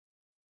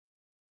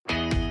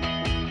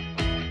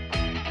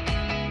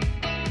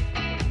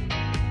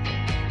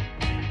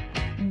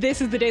This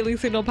is the Daily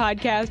Signal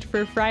podcast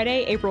for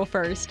Friday, April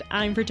 1st.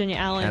 I'm Virginia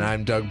Allen. And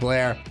I'm Doug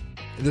Blair.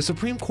 The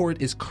Supreme Court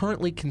is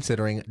currently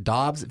considering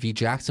Dobbs v.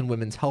 Jackson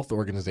Women's Health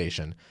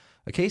Organization,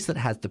 a case that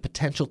has the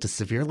potential to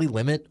severely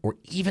limit or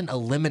even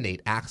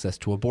eliminate access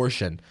to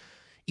abortion.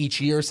 Each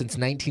year since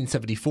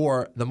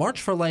 1974, the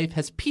March for Life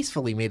has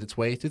peacefully made its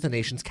way through the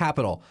nation's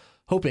capital,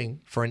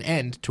 hoping for an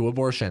end to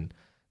abortion.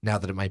 Now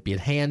that it might be at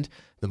hand,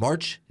 the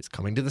march is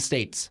coming to the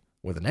states,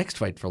 where the next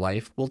fight for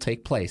life will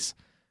take place.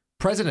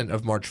 President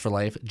of March for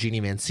Life,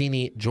 Jeannie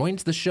Mancini,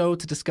 joins the show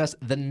to discuss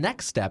the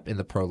next step in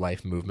the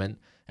pro-life movement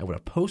and what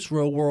a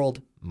post-Roe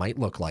world might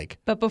look like.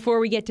 But before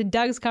we get to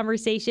Doug's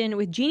conversation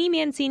with Jeannie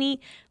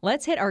Mancini,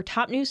 let's hit our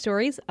top news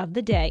stories of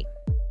the day.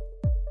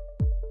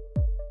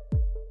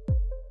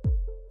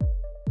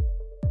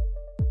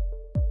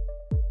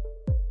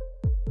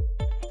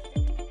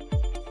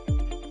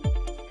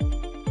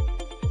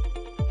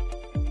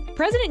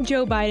 President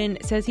Joe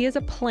Biden says he has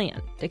a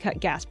plan to cut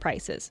gas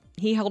prices.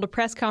 He held a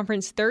press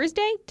conference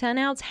Thursday to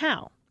announce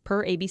how,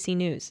 per ABC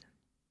News.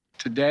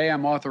 Today,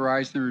 I'm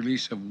authorizing the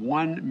release of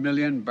 1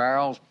 million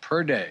barrels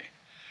per day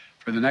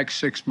for the next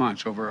 6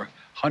 months, over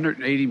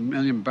 180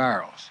 million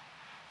barrels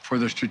from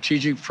the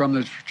Strategic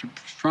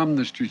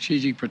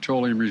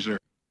Petroleum Reserve.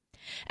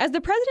 As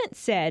the president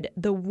said,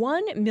 the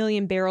 1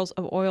 million barrels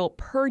of oil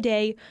per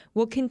day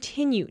will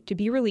continue to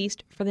be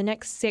released for the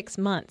next 6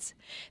 months.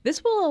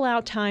 This will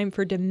allow time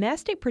for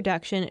domestic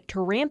production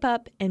to ramp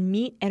up and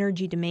meet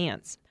energy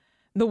demands.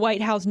 The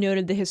White House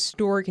noted the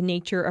historic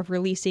nature of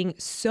releasing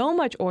so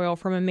much oil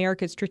from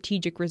America's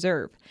strategic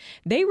reserve.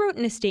 They wrote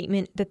in a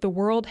statement that the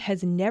world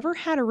has never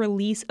had a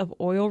release of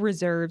oil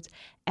reserves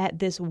at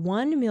this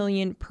 1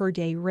 million per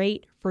day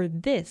rate for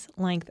this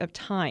length of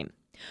time.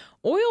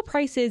 Oil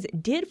prices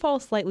did fall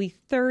slightly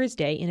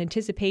Thursday in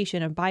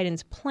anticipation of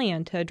Biden's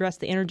plan to address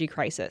the energy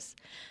crisis.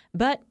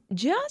 But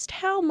just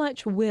how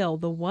much will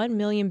the 1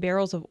 million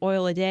barrels of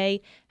oil a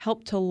day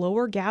help to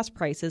lower gas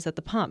prices at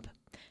the pump?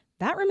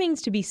 That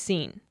remains to be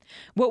seen.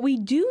 What we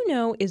do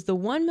know is the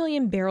 1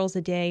 million barrels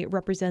a day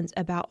represents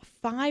about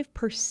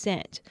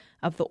 5%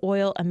 of the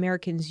oil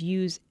Americans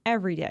use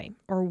every day,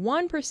 or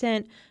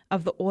 1%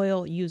 of the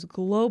oil used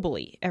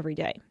globally every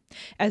day.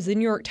 As the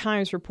New York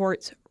Times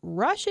reports,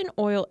 Russian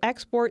oil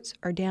exports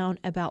are down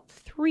about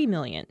 3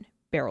 million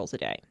barrels a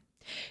day.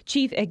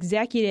 Chief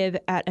executive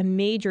at a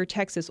major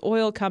Texas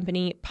oil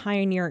company,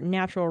 Pioneer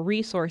Natural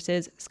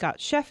Resources, Scott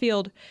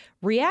Sheffield,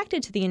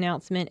 reacted to the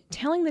announcement,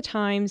 telling the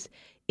Times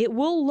it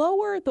will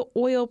lower the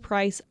oil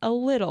price a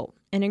little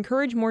and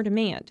encourage more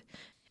demand,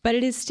 but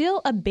it is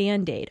still a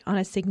Band-Aid on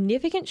a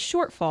significant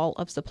shortfall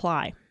of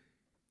supply.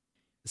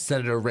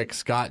 Senator Rick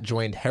Scott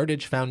joined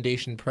Heritage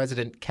Foundation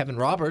President Kevin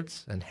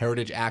Roberts and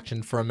Heritage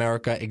Action for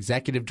America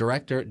Executive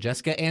Director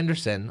Jessica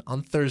Anderson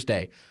on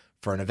Thursday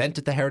for an event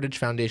at the Heritage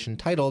Foundation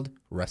titled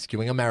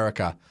Rescuing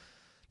America.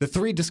 The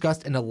three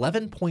discussed an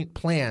 11-point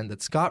plan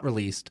that Scott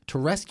released to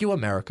rescue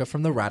America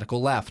from the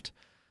radical left.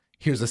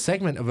 Here's a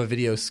segment of a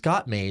video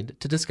Scott made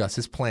to discuss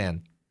his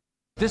plan.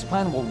 This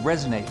plan will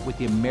resonate with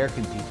the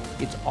American people.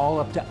 It's all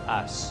up to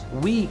us.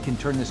 We can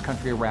turn this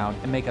country around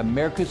and make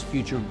America's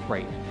future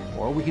great.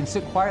 Or we can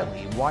sit quietly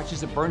and watch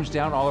as it burns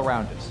down all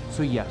around us.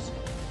 So yes,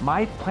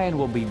 my plan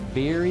will be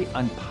very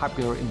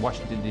unpopular in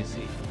Washington,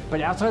 D.C.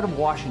 But outside of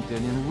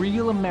Washington, in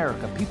real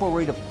America, people are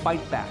ready to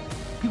fight back.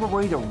 People are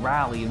ready to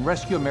rally and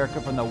rescue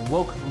America from the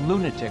woke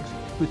lunatics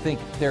who think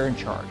they're in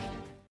charge.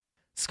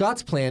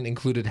 Scott's plan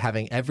included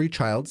having every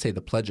child say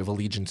the Pledge of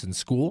Allegiance in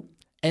school,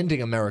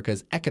 ending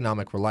America's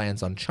economic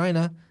reliance on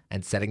China,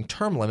 and setting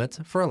term limits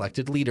for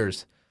elected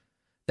leaders.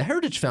 The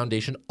Heritage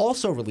Foundation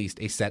also released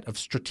a set of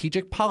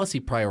strategic policy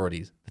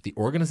priorities that the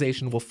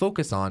organization will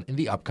focus on in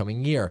the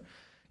upcoming year,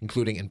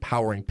 including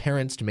empowering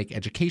parents to make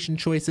education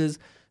choices,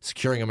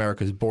 securing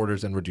America's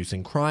borders and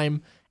reducing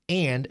crime,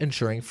 and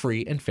ensuring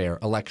free and fair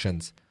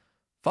elections.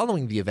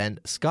 Following the event,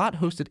 Scott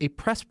hosted a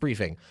press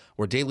briefing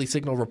where Daily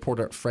Signal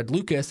reporter Fred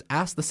Lucas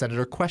asked the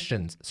senator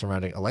questions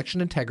surrounding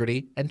election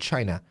integrity and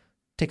China.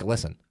 Take a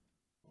listen.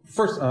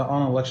 First,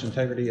 on election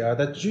integrity,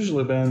 that's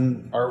usually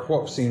been, or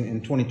what we've seen in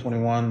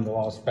 2021, the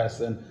laws passed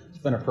then, it's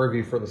been a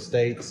purview for the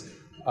states.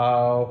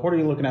 What are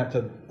you looking at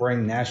to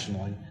bring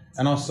nationally?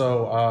 And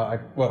also,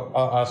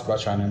 I'll ask about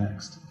China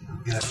next.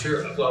 Yeah,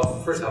 sure.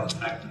 Well, first off,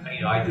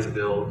 I did a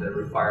bill that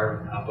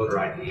required voter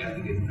ID.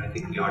 I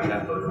think we ought to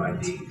have voter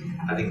ID.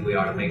 I think we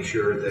ought to make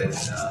sure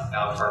that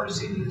ballot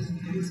harvesting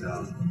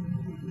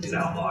is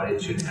outlawed.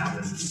 It shouldn't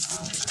happen.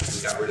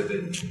 We got rid of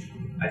it,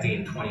 I think,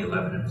 in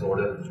 2011 in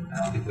Florida.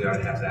 I don't think we ought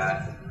to have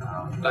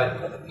that.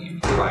 But you're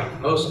right.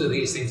 Most of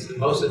the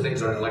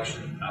things on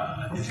election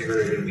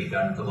integrity are going to be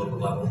done at the local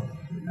level.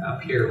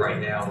 Here right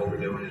now, what we're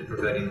doing is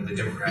preventing the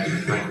Democrats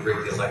from trying to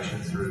rig the election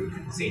through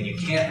saying you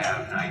can't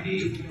have an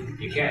ID,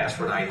 you can't ask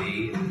for an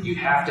ID, and you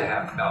have to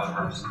have ballot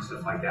harvesting and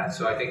stuff like that.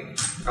 So I think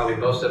probably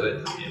most of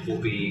it will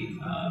be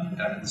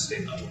done at the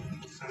state level.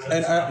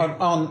 And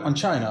on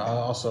China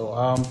also,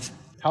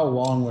 how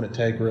long would it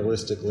take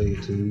realistically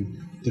to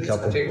decouple? It's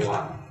going to take a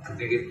while.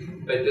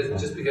 But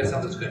just because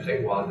something's going to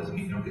take a while doesn't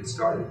mean you don't get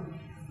started.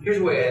 Here's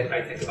the way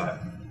I think about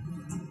it.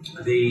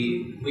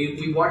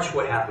 we watched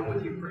what happened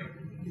with Ukraine,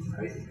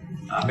 right?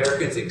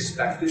 Americans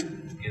expected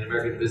and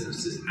American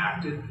businesses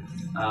acted,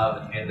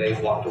 and they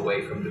walked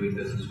away from doing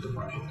business with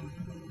Russia.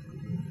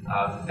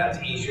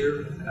 That's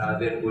easier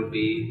than it would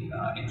be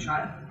in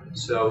China.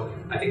 So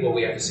I think what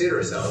we have to say to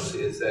ourselves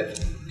is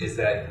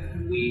that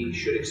we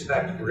should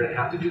expect we're going to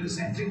have to do the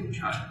same thing with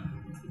China.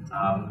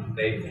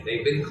 They've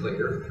been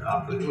clear.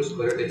 Putin was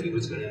clear that he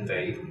was going to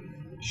invade.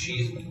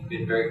 She's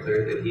been very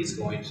clear that he's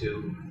going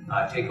to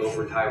take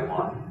over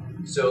Taiwan.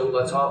 So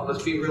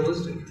let's be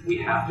realistic. We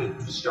have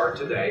to start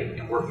today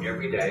and work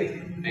every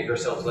day, make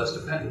ourselves less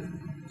dependent.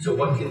 So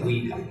what can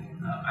we do?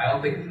 I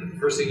don't think the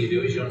first thing you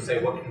do is you don't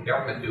say, what can the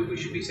government do? We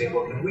should be saying,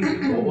 what can we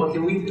do? Well, what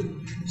can we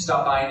do?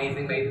 Stop buying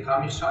anything made in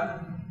Communist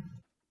China.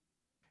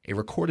 A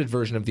recorded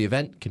version of the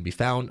event can be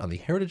found on the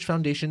Heritage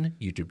Foundation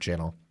YouTube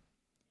channel.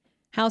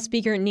 House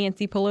Speaker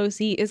Nancy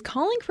Pelosi is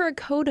calling for a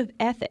code of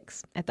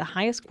ethics at the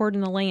highest court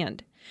in the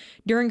land.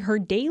 During her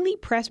daily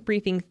press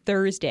briefing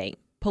Thursday,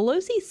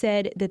 Pelosi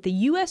said that the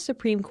U.S.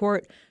 Supreme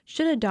Court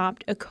should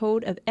adopt a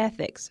code of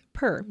ethics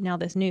per Now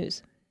This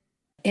News.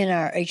 In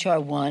our H.R.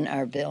 1,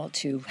 our bill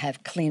to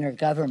have cleaner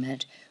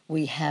government,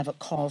 we have a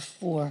call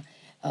for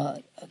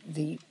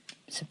the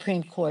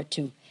Supreme Court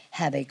to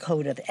have a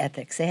code of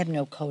ethics. They have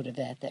no code of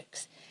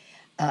ethics.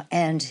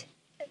 And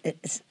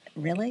it's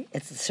the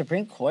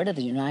Supreme Court of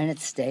the United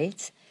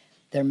States.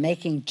 They're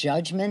making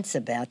judgments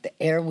about the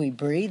air we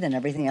breathe and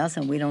everything else,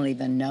 and we don't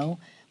even know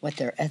what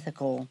their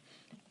ethical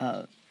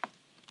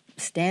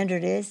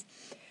standard is.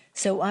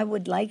 So I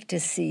would like to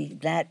see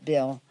that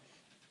bill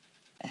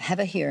have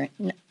a hearing.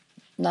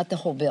 Not the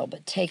whole bill,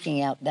 but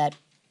taking out that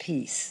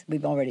piece.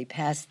 We've already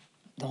passed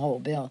the whole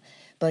bill,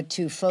 but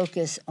to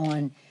focus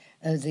on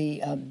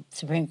the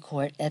Supreme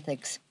Court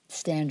ethics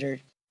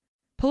standard.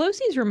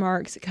 Pelosi's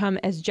remarks come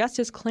as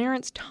Justice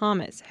Clarence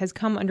Thomas has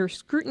come under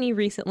scrutiny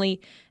recently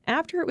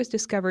after it was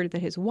discovered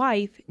that his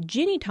wife,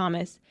 Ginny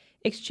Thomas,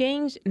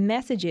 exchanged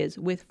messages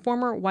with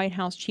former White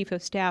House Chief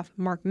of Staff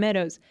Mark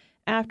Meadows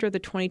after the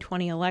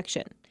 2020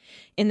 election.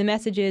 In the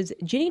messages,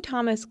 Ginny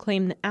Thomas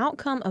claimed the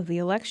outcome of the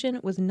election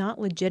was not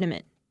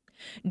legitimate.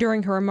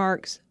 During her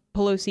remarks,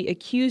 Pelosi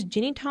accused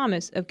Ginny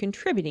Thomas of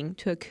contributing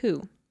to a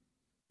coup.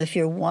 If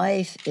your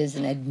wife is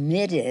an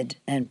admitted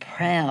and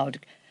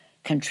proud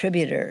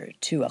contributor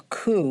to a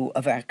coup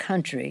of our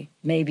country,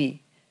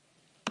 maybe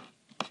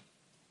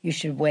you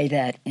should weigh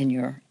that in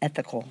your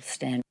ethical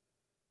standard.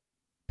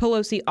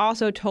 Pelosi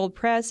also told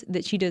press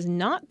that she does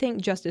not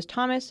think Justice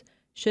Thomas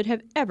should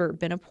have ever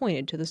been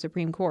appointed to the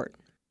Supreme Court.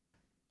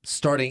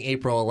 Starting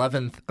April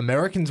 11th,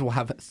 Americans will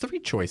have 3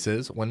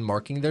 choices when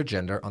marking their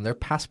gender on their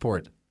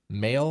passport: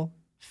 male,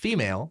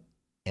 female,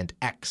 and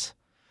X.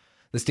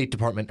 The State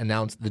Department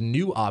announced the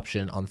new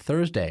option on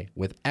Thursday,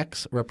 with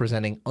X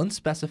representing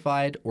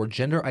unspecified or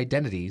gender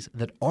identities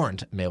that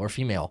aren't male or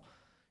female.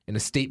 In a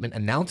statement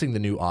announcing the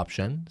new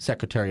option,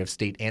 Secretary of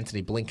State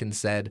Antony Blinken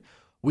said,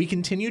 "We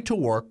continue to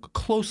work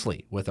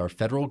closely with our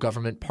federal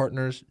government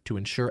partners to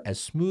ensure as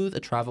smooth a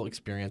travel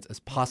experience as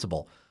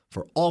possible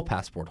for all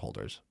passport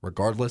holders,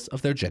 regardless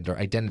of their gender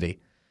identity."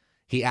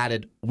 He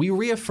added, "We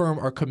reaffirm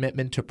our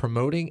commitment to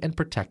promoting and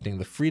protecting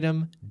the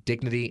freedom,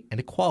 dignity, and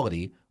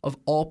equality of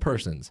all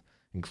persons,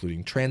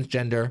 including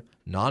transgender,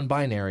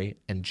 non-binary,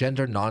 and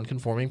gender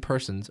non-conforming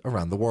persons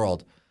around the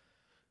world."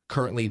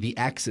 Currently, the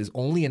X is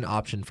only an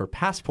option for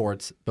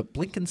passports, but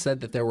Blinken said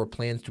that there were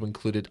plans to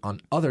include it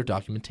on other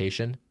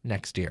documentation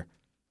next year.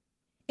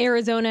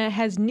 Arizona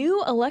has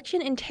new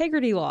election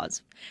integrity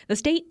laws. The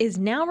state is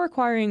now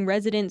requiring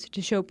residents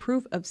to show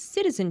proof of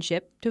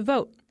citizenship to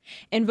vote.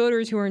 And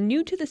voters who are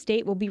new to the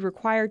state will be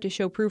required to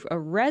show proof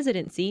of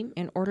residency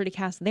in order to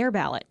cast their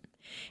ballot.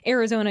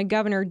 Arizona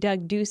Governor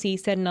Doug Ducey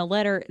said in a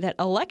letter that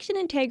election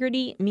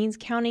integrity means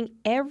counting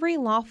every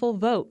lawful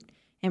vote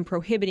and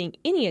prohibiting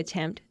any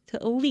attempt to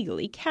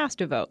illegally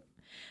cast a vote.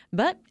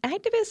 But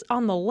activists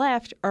on the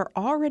left are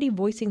already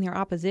voicing their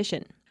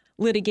opposition.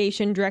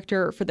 Litigation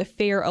director for the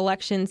Fair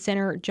Election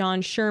Center,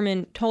 John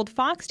Sherman, told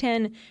Fox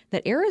 10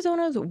 that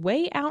Arizona's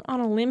way out on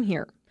a limb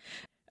here.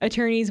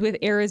 Attorneys with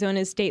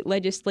Arizona's state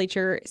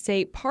legislature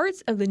say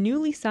parts of the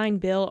newly signed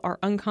bill are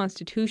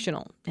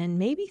unconstitutional and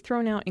may be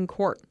thrown out in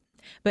court.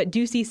 But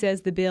Ducey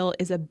says the bill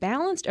is a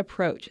balanced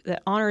approach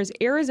that honors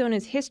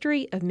Arizona's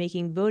history of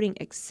making voting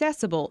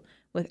accessible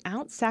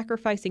without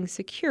sacrificing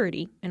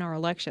security in our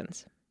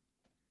elections.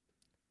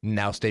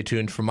 Now stay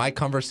tuned for my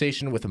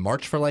conversation with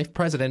March for Life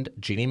President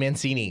Jeannie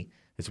Mancini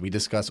as we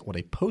discuss what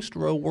a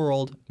post-Roe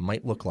world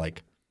might look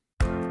like.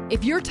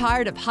 If you're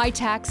tired of high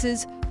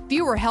taxes,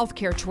 fewer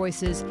healthcare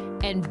choices,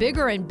 and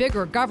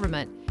bigger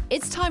government,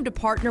 it's time to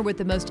partner with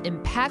the most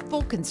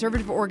impactful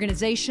conservative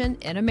organization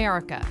in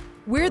America.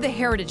 We're the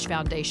Heritage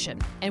Foundation,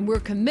 and we're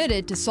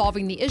committed to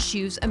solving the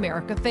issues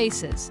America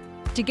faces.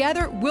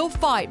 Together, we'll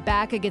fight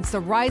back against the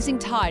rising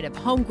tide of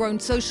homegrown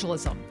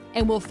socialism,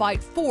 and we'll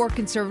fight for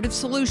conservative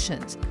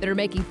solutions that are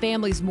making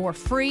families more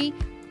free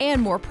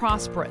and more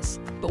prosperous.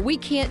 But we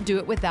can't do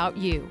it without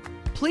you.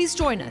 Please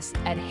join us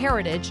at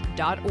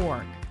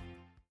heritage.org.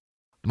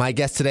 My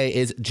guest today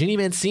is Jeannie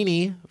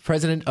Mancini,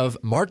 president of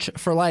March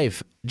for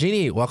Life.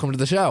 Jeannie, welcome to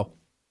the show.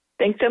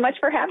 Thanks so much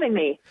for having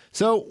me.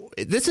 So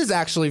this is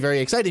actually very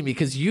exciting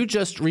because you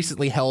just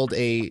recently held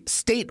a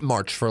state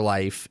March for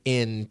Life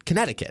in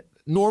Connecticut.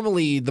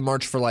 Normally, the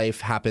March for Life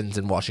happens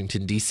in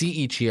Washington, D.C.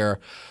 each year,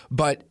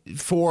 but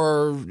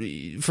for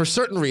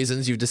certain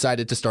reasons, you've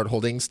decided to start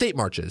holding state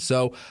marches.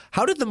 So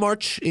how did the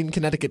march in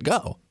Connecticut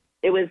go?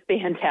 It was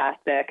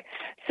fantastic.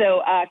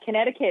 So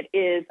Connecticut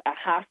is a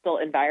hostile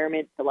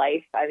environment to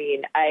life. I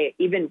mean,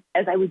 even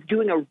as I was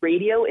doing a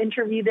radio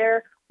interview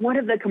there, one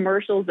of the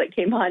commercials that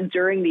came on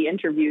during the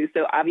interview,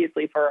 so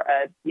obviously for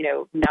a,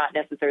 not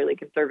necessarily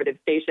conservative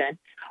station,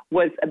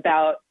 was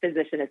about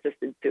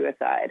physician-assisted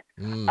suicide.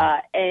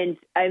 And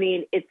I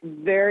mean, it's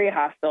very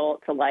hostile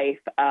to life.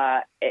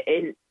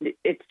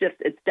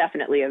 It's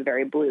definitely a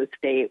very blue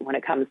state when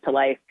it comes to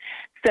life.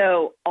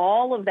 So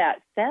all of that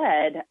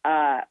said,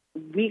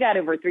 we got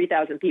over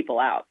 3,000 people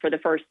out for the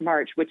first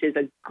march, which is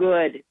a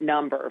good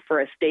number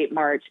for a state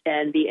march,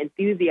 and the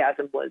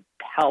enthusiasm was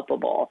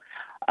palpable.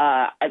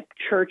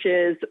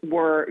 Churches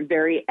were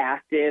very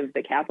active.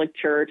 The Catholic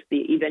Church,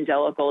 the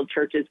evangelical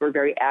churches were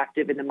very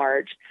active in the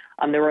march.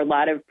 There were a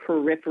lot of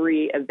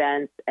periphery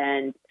events,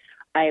 and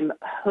I'm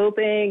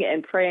hoping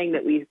and praying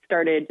that we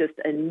started just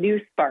a new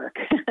spark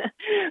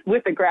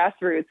with the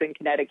grassroots in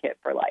Connecticut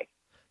for life.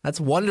 That's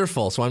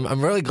wonderful. So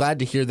I'm really glad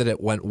to hear that it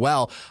went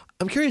well.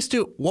 I'm curious,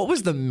 too, what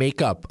was the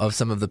makeup of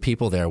some of the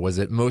people there? Was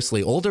it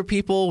mostly older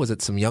people? Was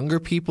it some younger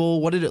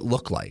people? What did it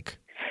look like?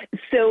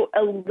 So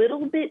a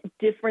little bit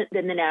different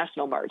than the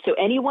National March. So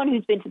anyone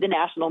who's been to the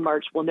National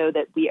March will know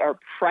that we are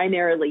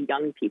primarily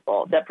young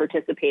people that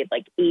participate,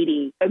 like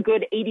a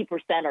good 80%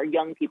 are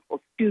young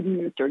people,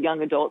 students or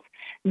young adults.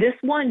 This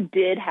one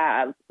did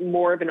have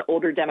more of an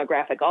older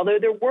demographic, although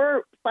there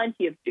were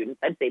plenty of students.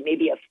 I'd say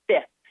maybe a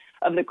fifth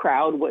of the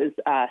crowd was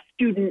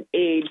student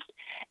aged.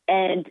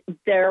 And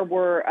there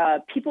were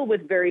people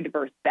with very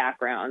diverse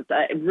backgrounds,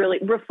 really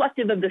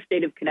reflective of the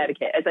state of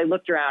Connecticut. As I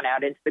looked around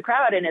out into the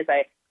crowd and as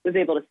I was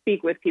able to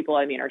speak with people,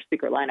 I mean, our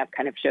speaker lineup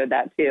kind of showed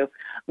that too,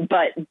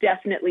 but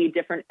definitely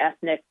different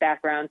ethnic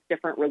backgrounds,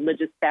 different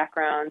religious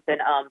backgrounds. And,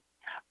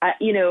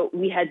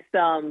 we had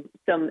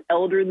some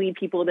elderly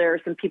people there,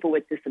 some people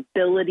with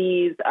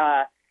disabilities.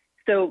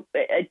 So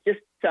just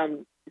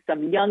some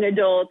young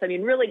adults. I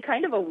mean, really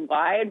kind of a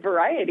wide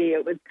variety.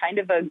 It was kind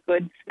of a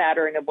good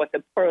smattering of what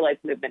the pro-life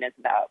movement is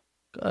about.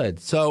 Good.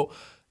 So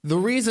the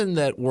reason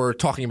that we're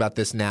talking about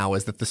this now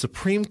is that the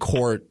Supreme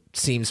Court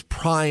seems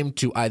primed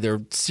to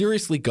either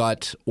seriously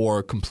gut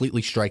or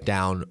completely strike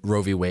down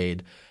Roe v.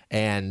 Wade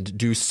and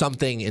do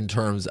something in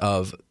terms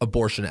of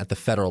abortion at the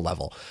federal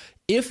level.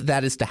 If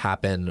that is to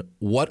happen,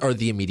 what are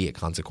the immediate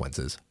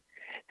consequences?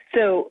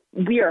 So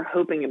we are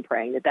hoping and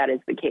praying that is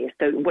the case.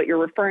 So what you're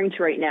referring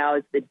to right now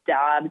is the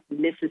Dobbs,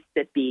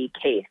 Mississippi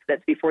case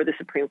that's before the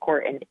Supreme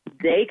Court, and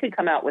they could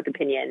come out with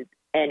opinions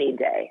any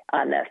day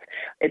on this.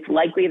 It's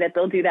likely that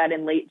they'll do that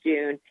in late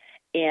June,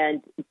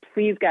 and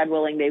please, God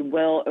willing, they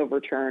will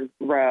overturn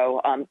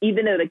Roe,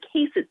 even though the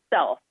case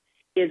itself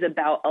is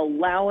about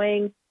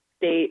allowing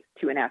states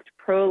to enact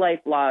pro-life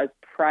laws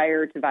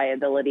prior to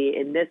viability,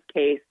 in this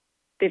case,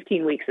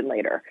 15 weeks and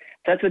later.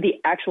 So that's what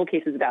the actual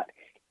case is about.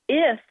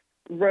 If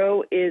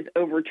Roe is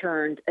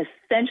overturned,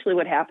 essentially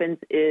what happens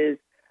is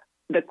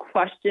the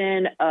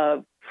question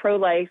of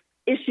pro-life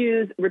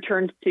issues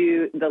returned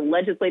to the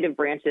legislative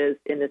branches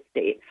in the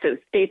state. So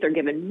states are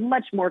given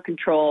much more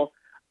control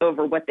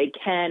over what they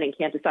can and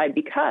can't decide,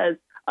 because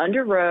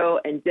under Roe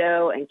and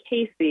Doe and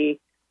Casey,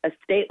 a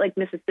state like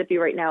Mississippi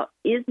right now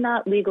is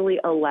not legally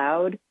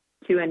allowed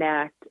to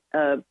enact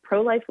a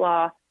pro-life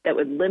law that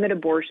would limit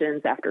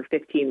abortions after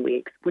 15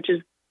 weeks, which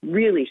is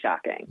really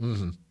shocking.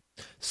 Mm-hmm.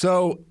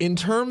 So in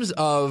terms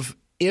of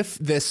if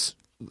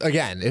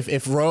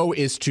Roe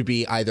is to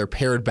be either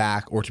pared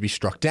back or to be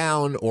struck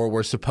down, or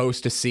we're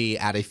supposed to see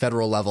at a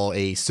federal level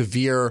a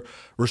severe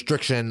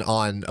restriction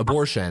on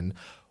abortion,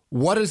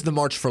 what is the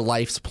March for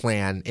Life's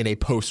plan in a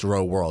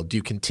post-Roe world? Do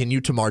you continue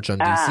to march on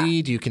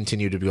D.C.? Do you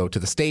continue to go to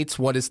the states?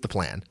 What is the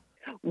plan?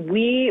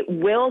 We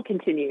will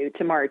continue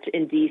to march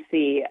in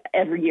D.C.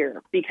 every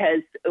year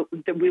because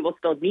we will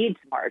still need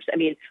to march. I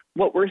mean,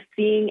 what we're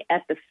seeing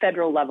at the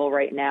federal level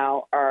right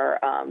now are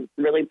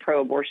really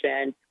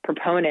pro-abortion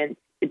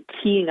proponents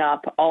teeing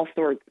up all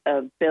sorts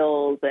of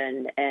bills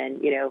and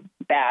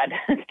bad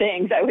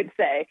things, I would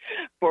say,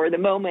 for the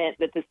moment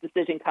that this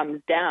decision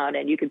comes down.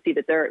 And you can see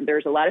that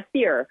there's a lot of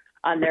fear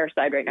on their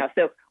side right now.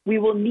 So we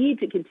will need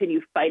to continue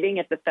fighting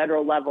at the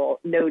federal level,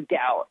 no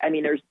doubt. I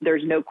mean,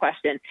 there's no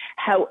question.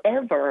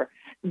 However,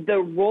 the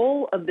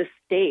role of the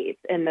states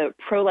and the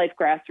pro-life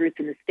grassroots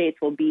in the states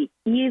will be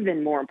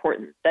even more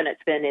important than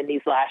it's been in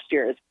these last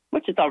years,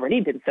 which has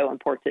already been so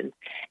important.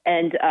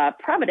 And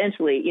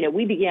providentially,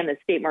 we began the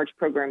state march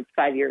program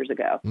 5 years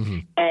ago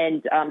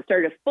and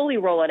started to fully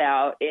roll it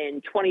out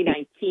in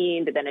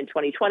 2019. But then in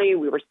 2020,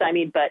 we were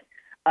stymied. But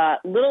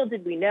little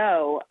did we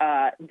know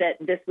that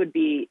this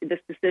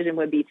decision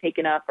would be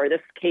taken up, or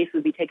this case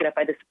would be taken up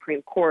by the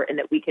Supreme Court, and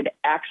that we could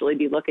actually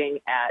be looking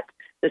at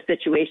the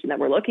situation that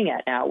we're looking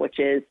at now, which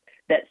is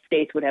that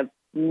states would have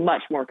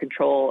much more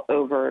control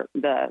over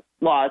the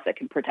laws that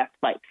can protect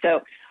life.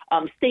 So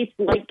states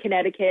like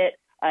Connecticut,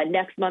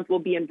 next month we'll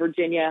be in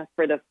Virginia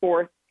for the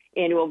 4th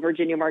annual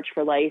Virginia March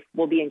for Life.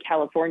 We'll be in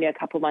California a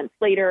couple months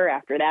later,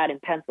 after that in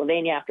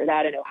Pennsylvania, after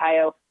that in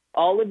Ohio.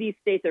 All of these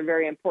states are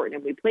very important,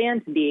 and we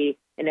plan to be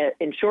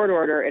in short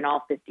order in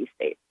all 50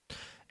 states.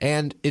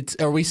 And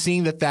are we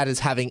seeing that is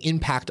having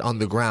impact on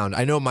the ground?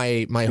 I know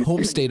my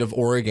home state of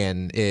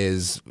Oregon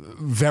is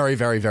very,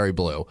 very, very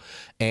blue,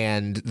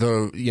 and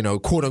the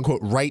quote unquote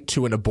right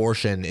to an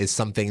abortion is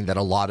something that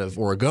a lot of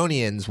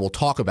Oregonians will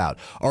talk about.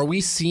 Are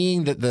we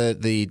seeing that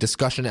the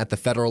discussion at the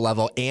federal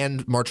level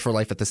and March for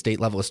Life at the state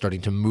level is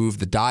starting to move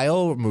the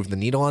dial, move the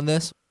needle on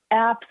this?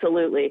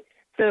 Absolutely.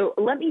 So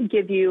let me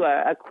give you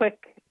a quick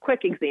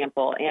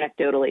example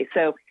anecdotally.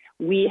 So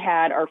we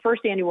had our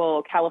first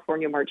annual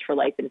California March for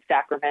Life in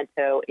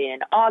Sacramento in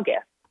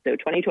August, so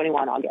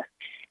 2021 August.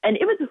 And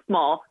it was a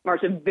small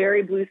march, a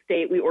very blue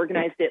state. We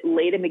organized it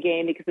late in the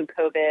game because of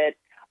COVID.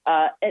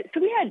 So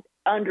we had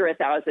under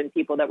 1,000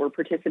 people that were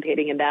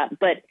participating in that.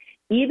 But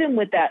even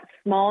with that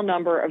small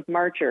number of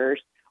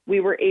marchers, we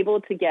were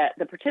able to get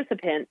the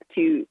participants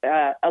to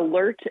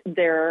alert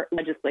their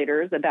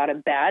legislators about a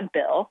bad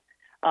bill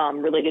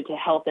related to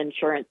health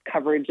insurance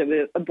coverage of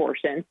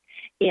abortion.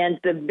 And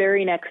the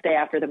very next day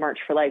after the March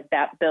for Life,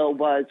 that bill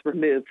was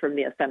removed from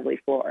the assembly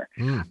floor.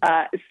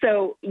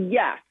 So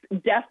yes,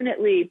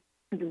 definitely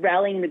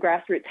rallying the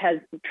grassroots has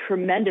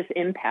tremendous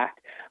impact.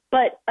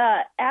 But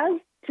as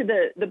to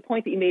the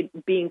point that you made,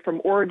 being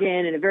from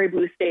Oregon and a very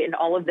blue state and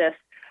all of this,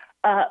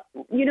 I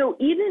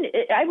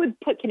would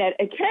put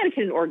Connecticut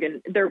and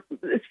Oregon, there are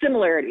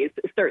similarities,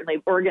 certainly.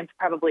 Oregon's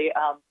probably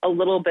a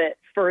little bit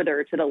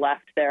further to the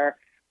left there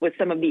with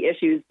some of the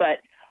issues. But,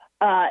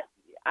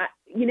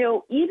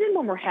 even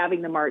when we're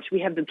having the march, we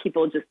have the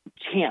people just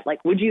chant,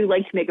 like, would you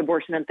like to make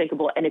abortion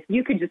unthinkable? And if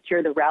you could just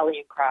hear the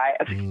rallying cry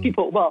of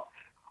people, well,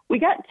 we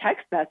got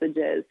text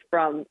messages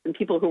from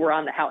people who were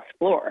on the House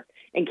floor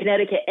in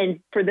Connecticut. And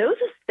for those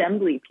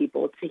assembly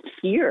people to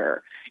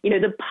hear,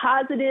 the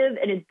positive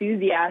and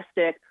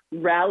enthusiastic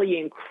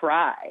rallying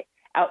cry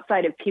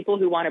outside of people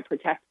who want to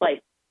protect life,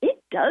 it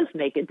does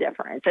make a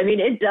difference. I mean,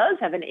 it does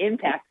have an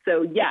impact.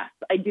 So yes,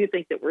 I do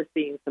think that we're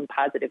seeing some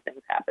positive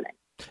things happening.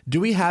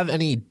 Do we have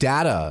any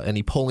data,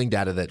 any polling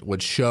data that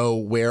would show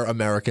where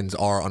Americans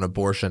are on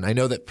abortion? I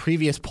know that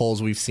previous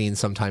polls we've seen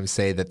sometimes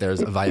say that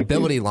there's a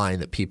viability line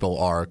that people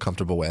are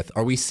comfortable with.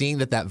 Are we seeing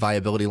that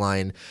viability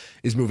line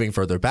is moving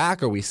further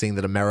back? Are we seeing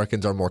that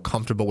Americans are more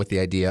comfortable with the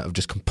idea of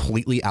just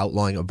completely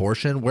outlawing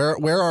abortion?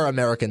 Where are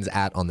Americans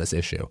at on this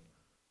issue?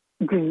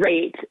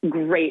 Great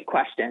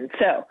question.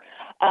 So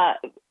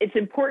it's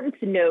important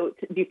to note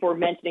before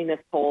mentioning this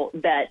poll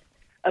that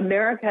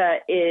America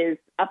is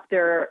up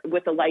there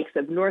with the likes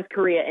of North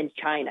Korea and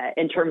China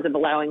in terms of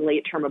allowing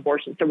late-term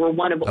abortion. So we're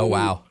one of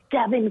only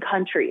 7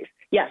 countries.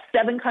 Yes,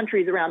 7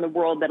 countries around the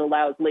world that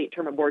allows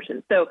late-term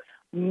abortion. So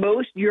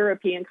most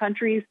European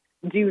countries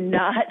do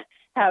not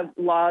have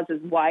laws as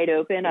wide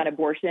open on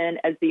abortion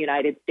as the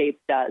United States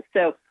does.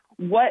 So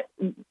what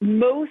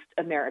most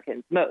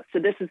Americans, so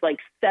this is like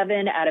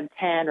 7 out of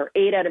 10 or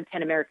 8 out of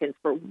 10 Americans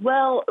for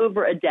well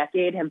over a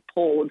decade have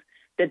polled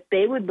that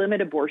they would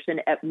limit abortion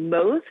at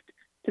most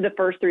to the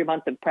first 3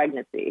 months of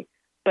pregnancy.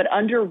 But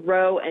under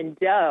Roe and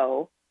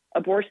Doe,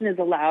 abortion is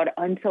allowed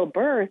until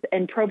birth,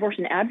 and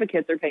pro-abortion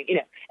advocates are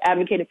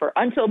advocating for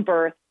until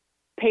birth,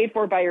 paid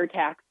for by your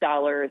tax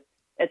dollars,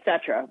 et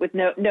cetera, with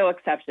no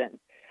exceptions.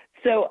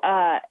 So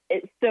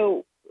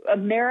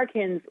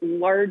Americans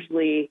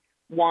largely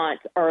want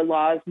our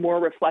laws more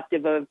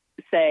reflective of,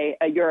 say,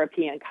 a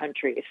European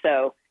country.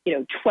 So,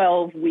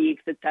 12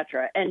 weeks, et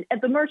cetera. And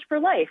at the March for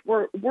Life,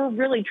 we're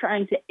really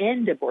trying to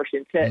end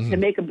abortion, to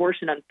make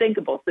abortion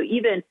unthinkable. So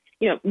even,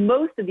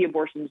 most of the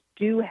abortions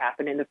do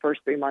happen in the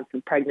first 3 months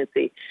of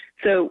pregnancy.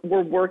 So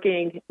we're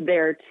working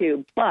there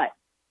too. But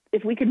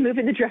if we could move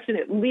in the direction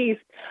at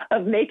least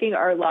of making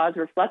our laws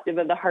reflective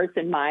of the hearts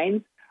and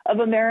minds of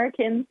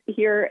Americans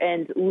here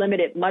and limit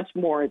it much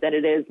more than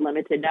it is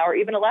limited now, or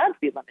even allowed to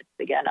be limited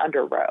again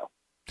under Roe.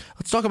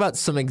 Let's talk about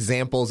some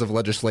examples of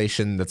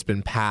legislation that's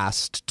been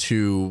passed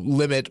to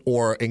limit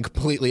or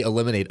completely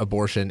eliminate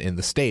abortion in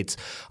the states.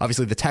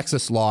 Obviously, the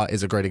Texas law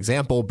is a great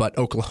example, but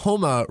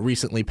Oklahoma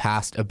recently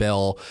passed a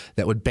bill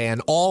that would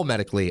ban all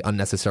medically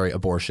unnecessary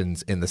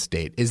abortions in the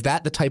state. Is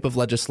that the type of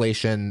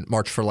legislation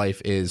March for Life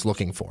is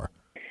looking for?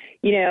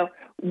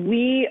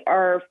 We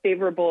are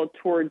favorable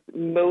towards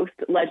most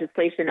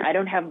legislation. I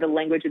don't have the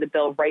language of the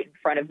bill right in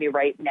front of me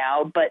right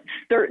now, but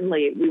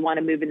certainly we want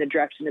to move in the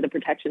direction of the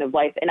protection of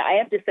life. And I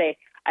have to say,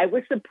 I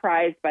was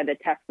surprised by the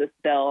Texas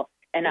bill,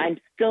 and I'm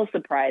still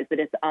surprised that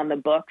it's on the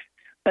books.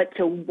 But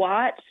to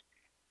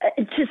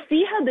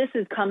see how this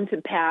has come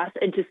to pass,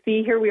 and to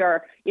see here we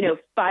are,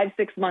 5-6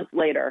 months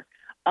later,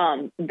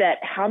 that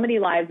how many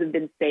lives have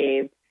been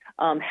saved,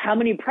 how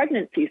many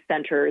pregnancy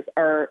centers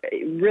are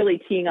really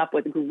teeing up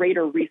with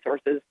greater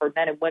resources for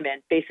men and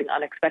women facing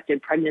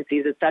unexpected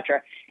pregnancies, et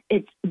cetera.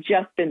 It's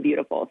just been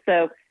beautiful.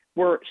 So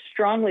we're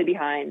strongly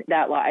behind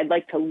that law. I'd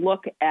like to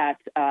look at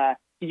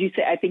did you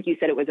say, I think you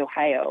said it was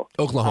Ohio.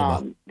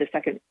 Oklahoma. The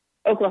second.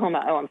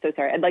 Oklahoma. Oh, I'm so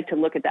sorry. I'd like to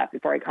look at that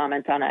before I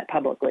comment on it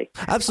publicly.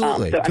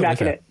 Absolutely. So I'm totally not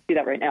going to do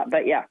that right now.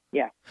 But yeah.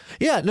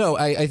 Yeah, no,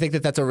 I think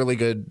that's a really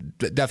good,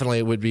 definitely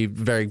it would be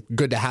very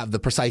good to have the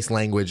precise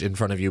language in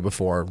front of you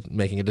before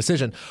making a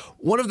decision.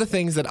 One of the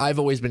things that I've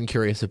always been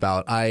curious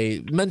about,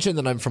 I mentioned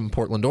that I'm from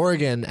Portland,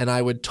 Oregon, and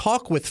I would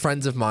talk with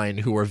friends of mine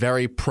who were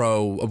very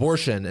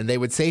pro-abortion, and they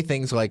would say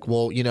things like,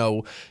 well,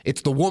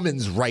 it's the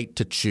woman's right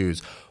to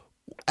choose.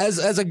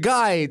 As a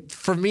guy,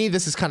 for me,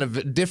 this is kind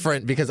of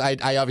different because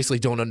I obviously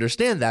don't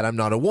understand that. I'm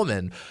not a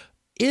woman.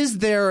 Is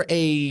there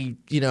a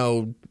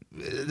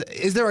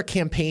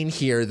campaign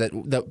here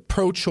that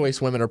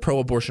pro-choice women or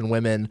pro-abortion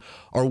women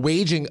are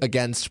waging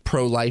against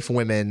pro-life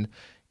women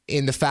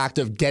in the fact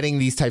of getting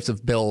these types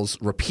of bills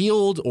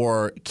repealed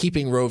or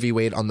keeping Roe v.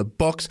 Wade on the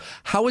books?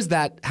 How is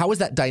that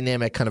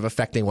dynamic kind of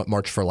affecting what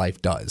March for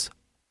Life does?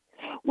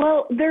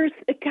 Well, there's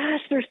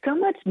so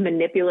much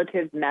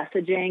manipulative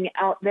messaging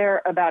out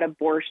there about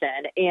abortion.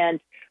 And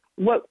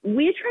what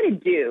we try to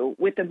do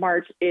with the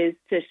march is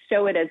to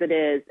show it as it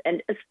is,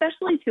 and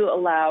especially to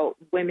allow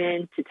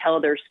women to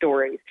tell their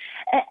stories.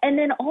 And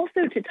then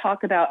also to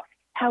talk about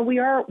how we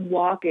are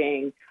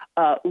walking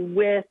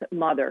with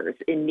mothers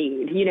in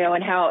need,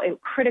 and how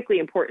critically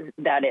important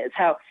that is,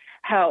 how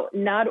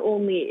not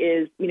only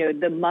is,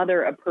 the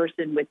mother a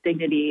person with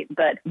dignity,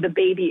 but the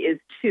baby is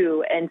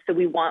too. And so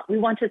we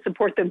want to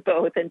support them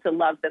both and to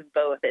love them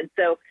both. And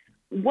so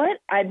what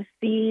I've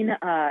seen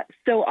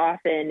so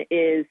often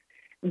is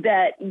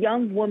that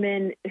young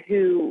women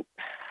who,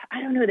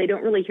 they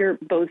don't really hear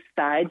both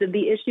sides of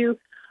the issue,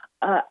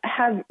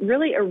 have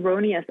really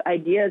erroneous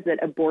ideas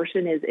that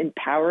abortion is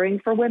empowering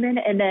for women.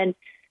 And then,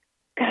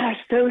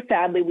 so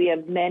sadly, we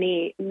have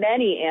many,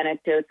 many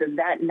anecdotes of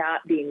that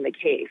not being the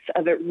case,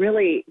 of it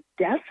really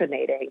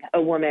decimating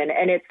a woman.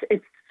 And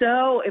it's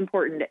so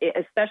important,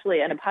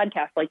 especially in a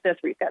podcast like this,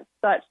 where you've got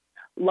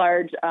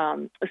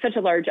such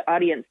a large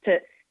audience,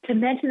 to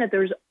mention that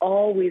there's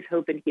always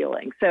hope and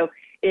healing. So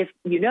if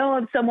you know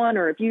of someone,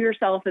 or if you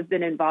yourself have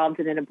been involved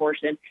in an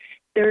abortion,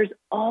 there's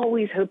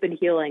always hope and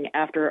healing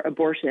after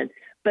abortion.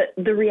 But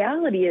the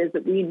reality is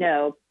that we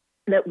know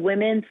that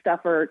women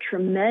suffer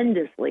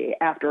tremendously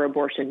after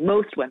abortion.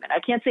 Most women, I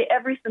can't say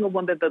every single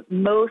woman, but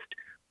most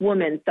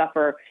women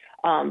suffer,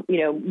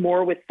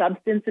 more with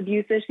substance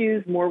abuse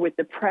issues, more with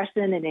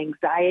depression and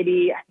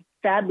anxiety,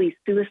 sadly,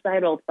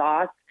 suicidal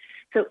thoughts.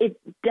 So it's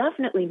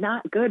definitely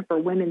not good for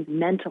women's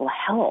mental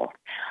health.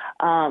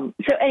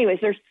 So anyways,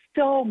 there's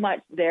so much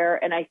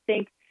there. And I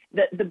think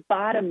that the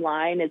bottom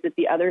line is that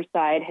the other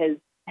side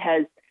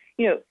has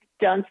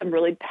done some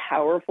really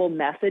powerful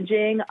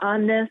messaging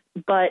on this,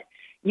 but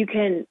you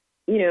can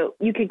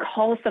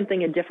call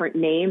something a different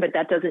name, but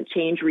that doesn't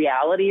change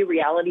reality.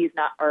 Reality is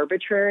not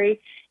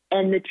arbitrary.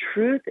 And the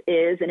truth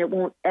is, and it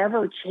won't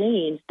ever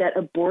change, that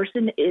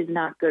abortion is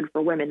not good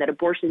for women, that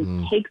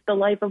abortion takes the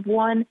life of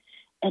one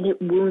and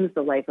it wounds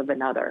the life of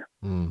another.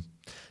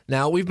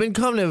 Now, we've been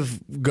kind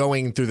of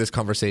going through this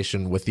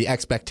conversation with the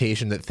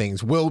expectation that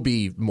things will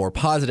be more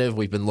positive.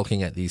 We've been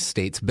looking at these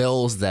states'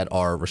 bills that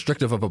are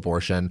restrictive of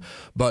abortion.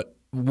 But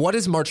what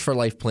is March for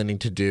Life planning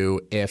to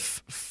do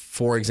if,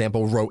 for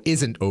example, Roe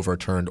isn't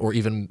overturned, or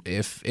even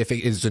if it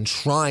is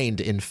enshrined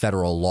in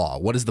federal law?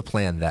 What is the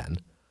plan then?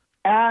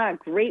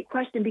 Great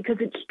question, because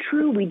it's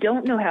true. We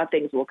don't know how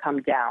things will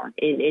come down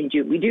in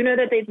June. We do know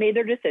that they've made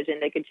their decision.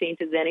 They could change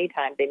it at any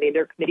time. They made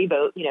their committee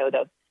vote,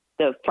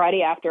 the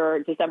Friday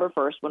after December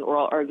 1st, when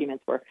oral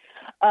arguments were.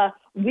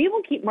 We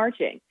will keep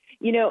marching.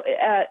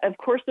 Of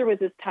course, there was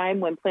this time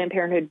when Planned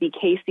Parenthood v.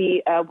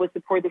 Casey was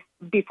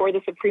before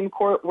the Supreme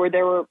Court, where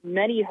there were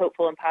many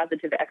hopeful and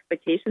positive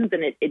expectations,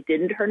 and it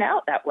didn't turn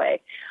out that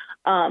way.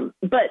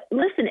 But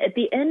listen, at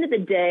the end of the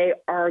day,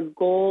 our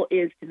goal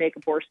is to make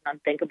abortion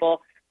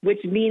unthinkable,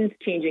 which means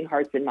changing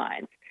hearts and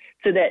minds,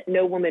 so that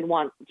no woman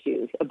wants to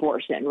choose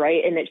abortion,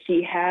 right? And that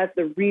she has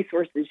the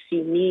resources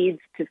she needs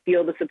to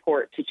feel the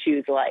support to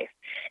choose life.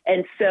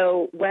 And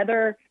so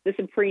whether the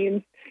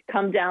Supremes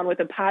come down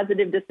with a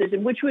positive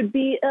decision, which would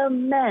be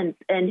immense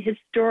and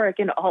historic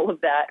and all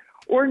of that,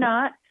 or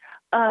not,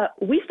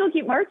 we still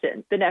keep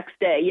marching the next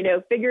day,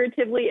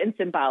 figuratively and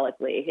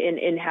symbolically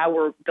in how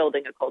we're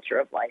building a culture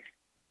of life.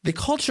 The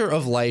culture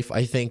of life,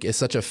 I think, is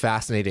such a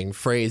fascinating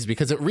phrase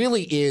because it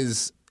really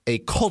is a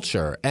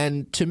culture.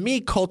 And to me,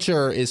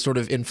 culture is sort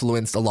of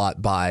influenced a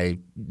lot by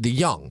the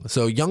young.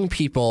 So young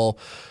people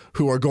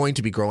who are going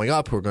to be growing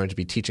up, who are going to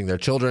be teaching their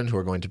children, who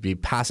are going to be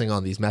passing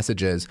on these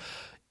messages.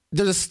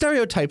 There's a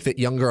stereotype that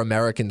younger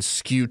Americans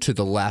skew to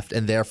the left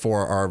and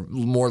therefore are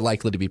more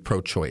likely to be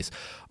pro-choice.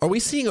 Are we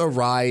seeing a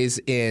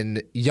rise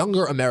in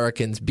younger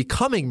Americans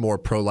becoming more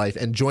pro-life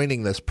and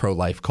joining this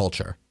pro-life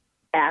culture?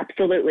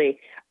 Absolutely.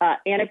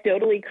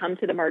 Anecdotally, come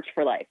to the March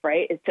for Life,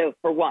 right? So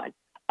for one.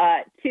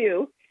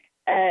 Two,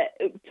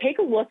 take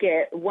a look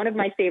at one of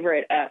my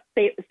favorite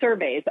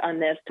surveys on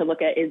this to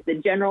look at is the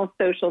General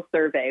Social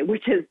Survey,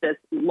 which is this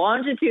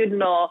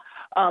longitudinal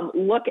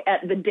look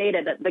at the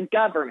data that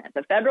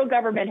the federal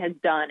government has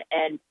done,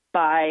 and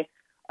by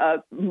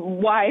a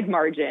wide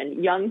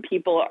margin, young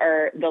people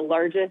are the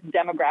largest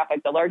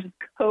demographic, the largest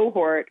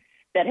cohort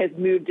that has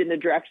moved in the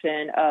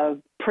direction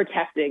of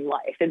protecting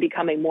life and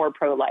becoming more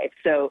pro-life.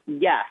 So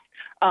yes.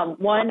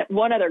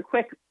 One other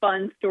quick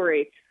fun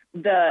story.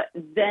 The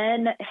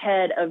then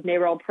head of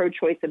NARAL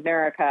Pro-Choice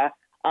America,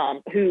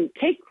 who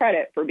take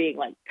credit for being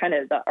like kind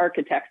of the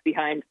architects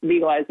behind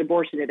legalized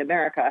abortion in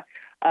America,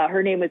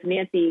 her name was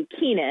Nancy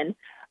Keenan.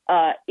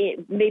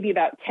 Maybe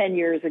about 10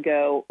 years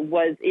ago,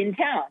 was in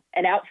town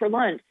and out for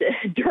lunch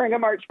during a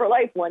March for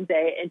Life one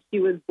day, and she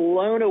was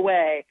blown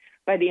away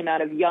by the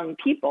amount of young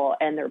people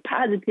and their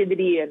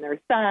positivity and their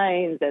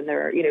signs and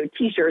their,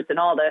 T-shirts and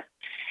all this.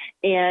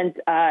 And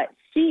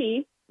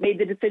she made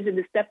the decision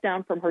to step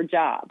down from her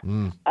job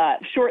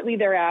shortly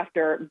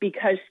thereafter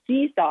because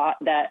she thought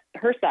that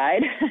her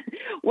side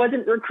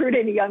wasn't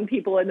recruiting young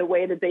people in the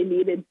way that they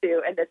needed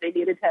to and that they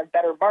needed to have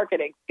better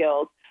marketing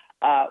skills.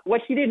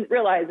 What she didn't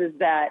realize is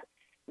that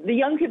the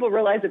young people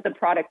realize that the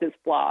product is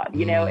flawed.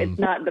 It's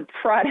not the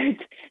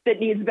product that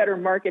needs better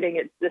marketing.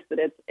 It's just that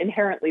it's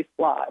inherently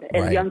flawed.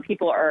 And Right. young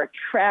people are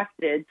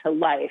attracted to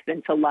life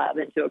and to love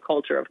and to a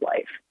culture of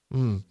life.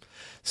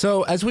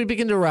 So as we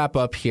begin to wrap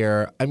up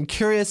here, I'm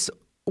curious,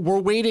 we're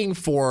waiting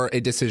for a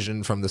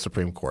decision from the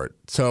Supreme Court.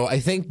 So I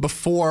think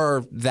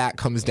before that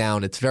comes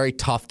down, it's very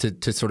tough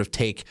to sort of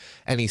take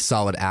any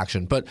solid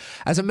action. But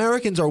as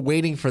Americans are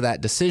waiting for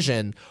that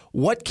decision,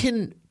 what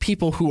can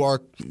people who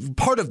are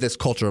part of this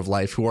culture of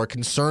life, who are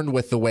concerned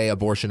with the way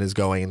abortion is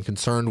going and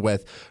concerned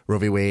with Roe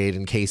v. Wade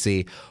and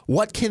Casey,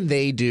 what can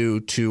they do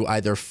to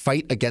either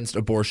fight against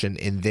abortion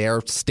in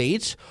their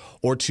state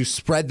or to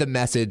spread the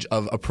message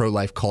of a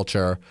pro-life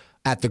culture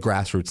at the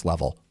grassroots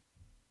level?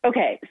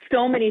 Okay,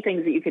 so many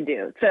things that you can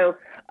do. So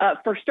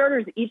for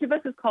starters, each of us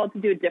is called to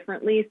do it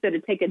differently. So to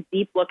take a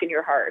deep look in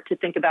your heart, to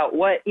think about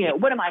what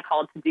am I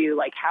called to do?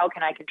 Like, how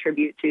can I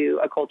contribute to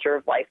a culture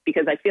of life?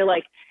 Because I feel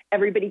like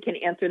everybody can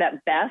answer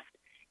that best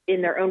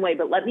in their own way.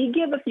 But let me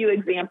give a few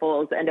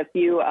examples and a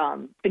few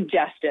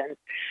suggestions.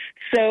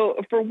 So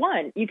for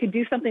one, you could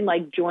do something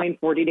like join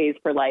 40 Days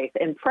for Life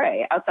and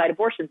pray outside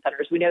abortion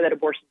centers. We know that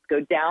abortions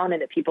go down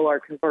and that people are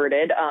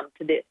converted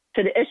to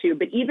the issue.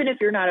 But even if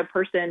you're not a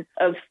person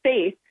of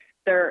faith,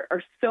 there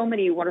are so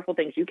many wonderful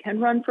things. You can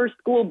run for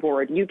school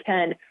board. You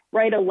can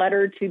write a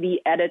letter to the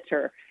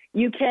editor.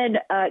 You can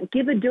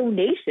give a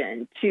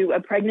donation to a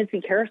pregnancy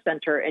care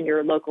center in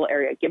your local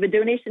area. Give a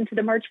donation to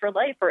the March for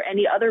Life or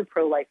any other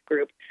pro-life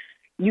group.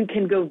 You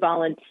can go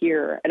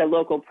volunteer at a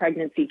local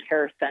pregnancy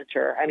care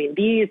center. I mean,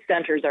 these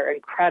centers are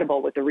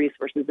incredible with the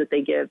resources that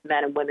they give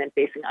men and women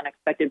facing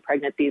unexpected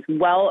pregnancies,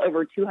 well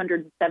over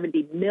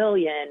 $270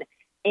 million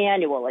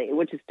annually,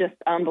 which is just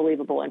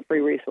unbelievable in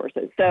free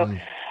resources. So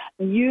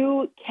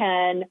you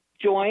can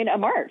join a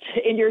march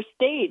in your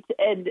state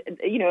and,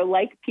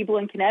 like people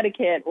in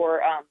Connecticut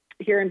or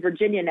here in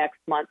Virginia next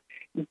month,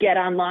 get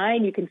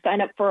online. You can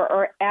sign up for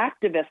our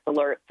activist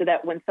alert so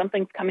that when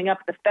something's coming up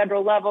at the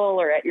federal level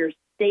or at your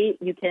state,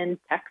 you can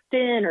text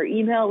in or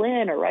email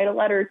in or write a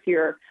letter to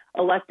your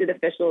elected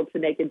official to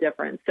make a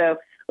difference. So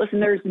listen,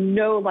 there's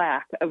no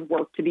lack of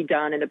work to be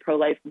done in the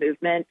pro-life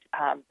movement.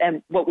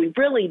 And what we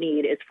really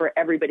need is for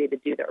everybody to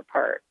do their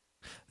part.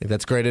 I think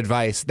that's great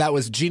advice. That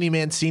was Jeannie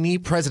Mancini,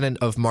 president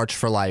of March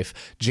for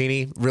Life.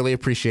 Jeannie, really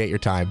appreciate your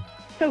time.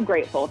 So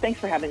grateful. Thanks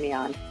for having me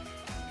on.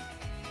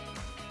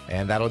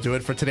 And that'll do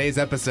it for today's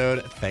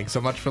episode. Thanks so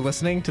much for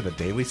listening to the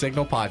Daily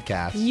Signal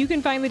podcast. You can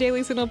find the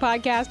Daily Signal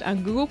podcast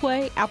on Google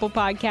Play, Apple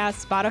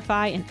Podcasts,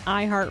 Spotify, and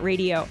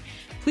iHeartRadio.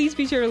 Please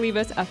be sure to leave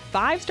us a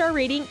 5-star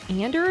rating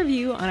and a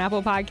review on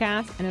Apple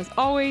Podcasts. And as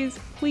always,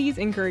 please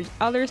encourage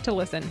others to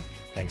listen.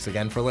 Thanks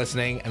again for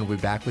listening, and we'll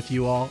be back with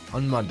you all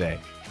on Monday.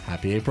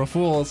 Happy April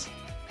Fools.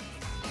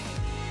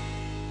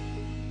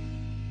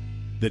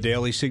 The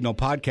Daily Signal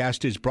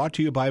podcast is brought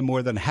to you by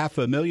more than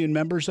 500,000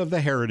 members of the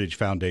Heritage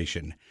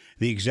Foundation.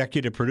 The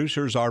executive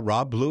producers are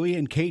Rob Bluey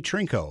and Kate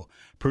Trinko.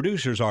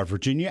 Producers are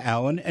Virginia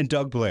Allen and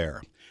Doug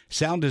Blair.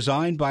 Sound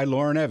designed by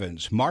Lauren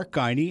Evans, Mark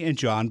Guiney, and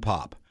John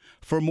Pop.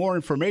 For more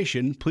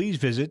information, please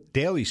visit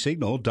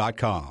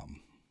dailysignal.com.